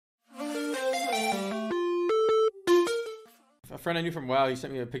friend I knew from WoW, he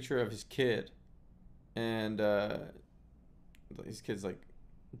sent me a picture of his kid, and his kid's like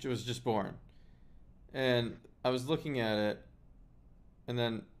was just born, and I was looking at it, and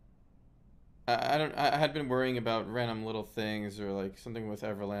then I had been worrying about random little things or like something with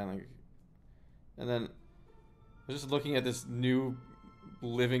Everland, like, and then I was just looking at this new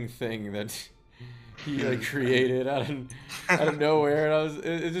living thing that he like created out of nowhere, and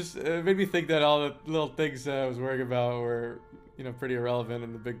it made me think that all the little things that I was worrying about were, you know, pretty irrelevant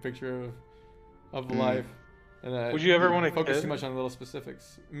in the big picture of life. And would you ever want to focus too much on little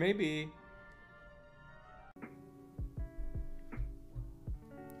specifics? Maybe.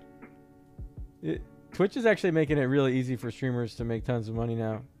 Twitch is actually making it really easy for streamers to make tons of money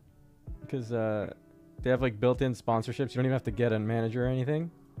now, because they have like built-in sponsorships. You don't even have to get a manager or anything.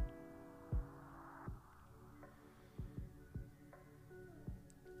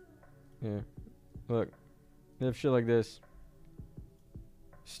 Yeah, look, they have shit like this.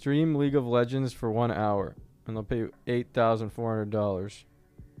 Stream League of Legends for 1 hour, and they'll pay you $8,400.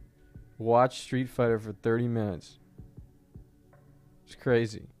 Watch Street Fighter for 30 minutes. It's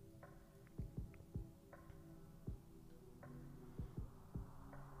crazy.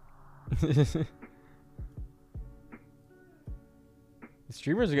 The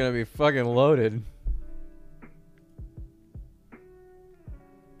streamers are gonna be fucking loaded.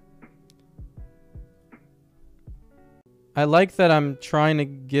 I like that I'm trying to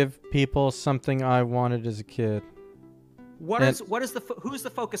give people something I wanted as a kid. Who's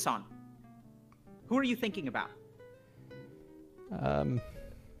the focus on? Who are you thinking about?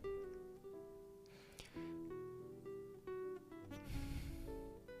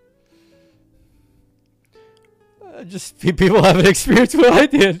 Just people haven't experienced what I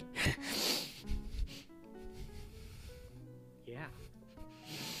did. Yeah.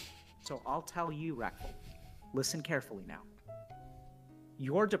 So I'll tell you, Reckful. Listen carefully now.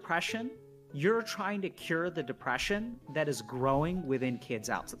 Your depression, you're trying to cure the depression that is growing within kids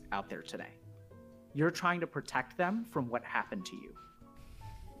out there today. You're trying to protect them from what happened to you.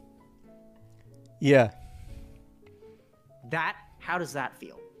 Yeah. How does that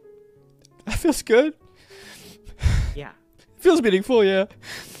feel? That feels good. Yeah. It feels meaningful, yeah.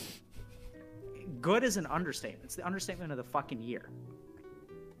 Good is an understatement. It's the understatement of the fucking year.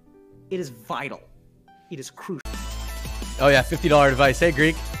 It is vital. It is crucial. Oh yeah, $50 device. Hey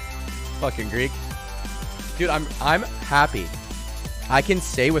Greek. Fucking Greek. Dude, I'm happy. I can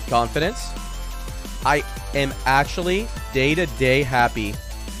say with confidence, I am actually day-to-day happy.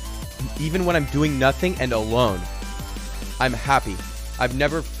 Even when I'm doing nothing and alone, I'm happy. I've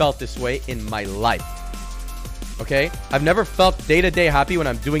never felt this way in my life. Okay? I've never felt day-to-day happy when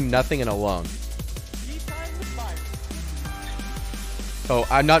I'm doing nothing and alone. So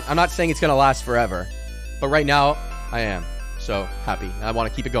I'm not saying it's gonna last forever, but right now I am so happy. I want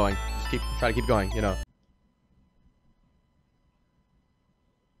to keep it going. Just try to keep going, you know.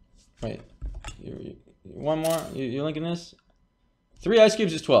 Wait, one more. You're linking this? 3 ice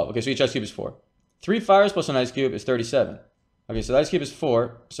cubes is 12. Okay, so each ice cube is 4. 3 fires plus an ice cube is 37. Okay, so the ice cube is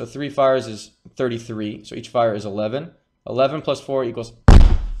 4. So 3 fires is 33. So each fire is 11. 11 plus 4 equals...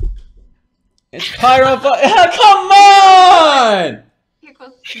 It's pyro... Come on! You're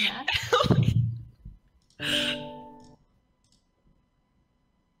close to that.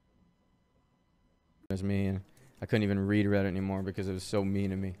 It was me, and I couldn't even read Reddit anymore because it was so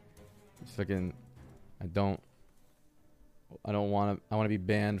mean to me. It's fucking... I want to be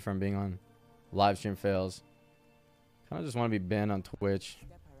banned from being on livestream fails. I just want to be banned on Twitch.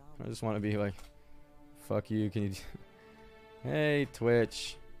 I just want to be like, fuck you, can you... Hey,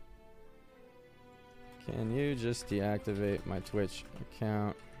 Twitch. Can you just deactivate my Twitch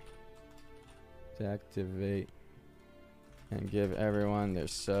account? Deactivate. And give everyone their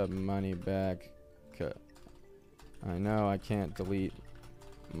sub money back. I know I can't delete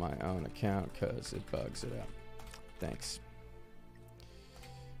my own account because it bugs it out. Thanks.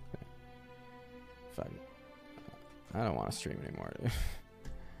 Fuck. I don't want to stream anymore, dude.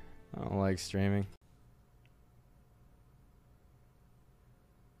 I don't like streaming.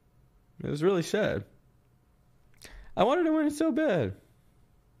 It was really sad. I wanted to win it so bad.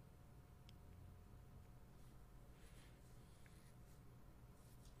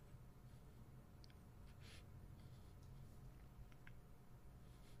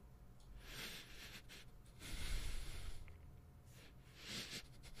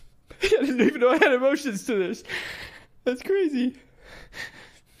 I didn't even know I had emotions to this. That's crazy.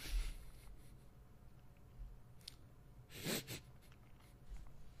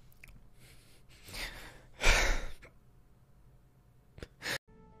 If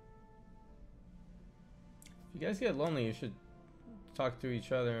you guys get lonely, you should talk to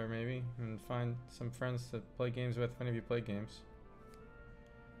each other maybe and find some friends to play games with. If any of you play games,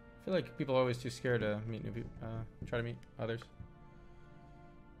 I feel like people are always too scared to meet new people. Try to meet others.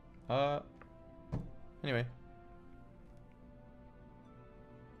 Anyway.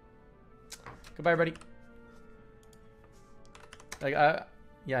 Goodbye, everybody. Like,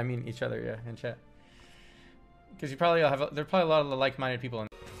 yeah, I mean each other, yeah, in chat. Because you probably have, there's probably a lot of like-minded people in.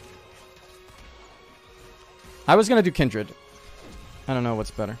 I was gonna do Kindred. I don't know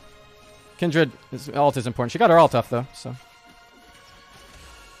what's better. Kindred, ult is important. She got her ult off though, so.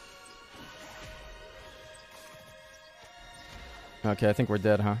 Okay, I think we're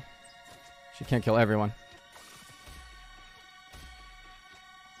dead, huh? She can't kill everyone.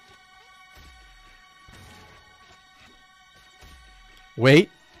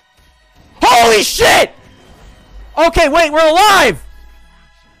 Wait. Holy shit! Okay, wait, we're alive!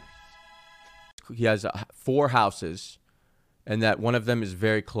 He has 4 houses, and that one of them is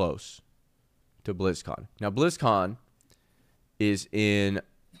very close to BlizzCon. Now, BlizzCon is in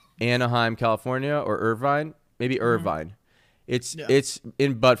Anaheim, California, or Irvine. Maybe Irvine. It's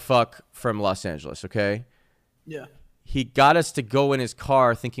in buttfuck from Los Angeles, okay? Yeah. He got us to go in his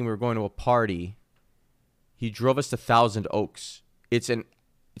car thinking we were going to a party. He drove us to Thousand Oaks. It's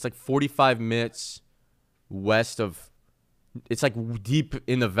like 45 minutes west of, it's like deep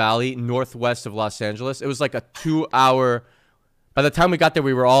in the valley, northwest of Los Angeles. It was like a 2-hour, by the time we got there,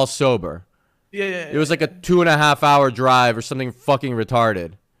 we were all sober. Yeah. It was like a 2.5-hour drive or something fucking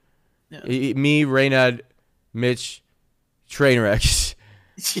retarded. Yeah. Me, Reynad, Mitch, Trainwrecks.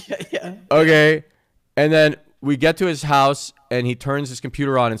 Yeah. Okay. And then we get to his house and he turns his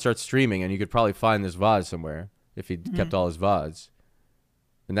computer on and starts streaming, and you could probably find this VOD somewhere if he kept all his VODs.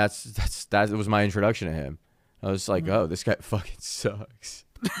 And that was my introduction to him. I was like, oh, this guy fucking sucks.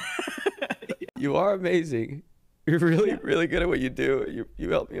 You are amazing. You're really, really good at what you do. You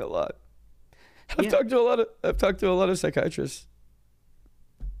help me a lot. I've talked to a lot of psychiatrists.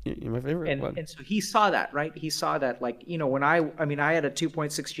 You're my favorite one. And so he saw that, right? He saw that, like, you know, when I had a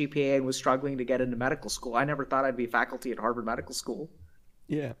 2.6 GPA and was struggling to get into medical school. I never thought I'd be faculty at Harvard Medical School.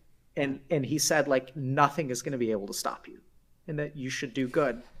 Yeah. And he said, like, nothing is going to be able to stop you, and that you should do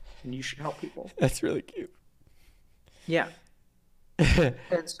good and you should help people. That's really cute. Yeah. And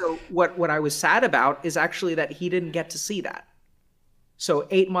so what I was sad about is actually that he didn't get to see that. So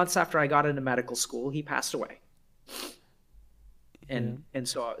 8 months after I got into medical school, he passed away. And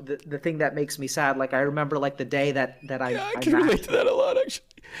so the thing that makes me sad, like, I remember, like, the day that I can relate to that a lot, actually,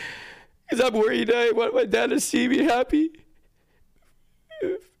 because I'm worried. I want my dad to see me happy.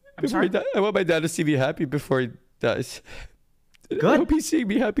 I want my dad to see me happy before he dies. Good. I hope he's seeing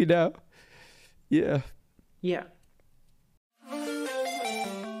me happy now. Yeah. Yeah.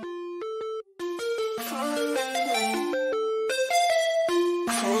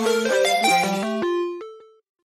 Oh,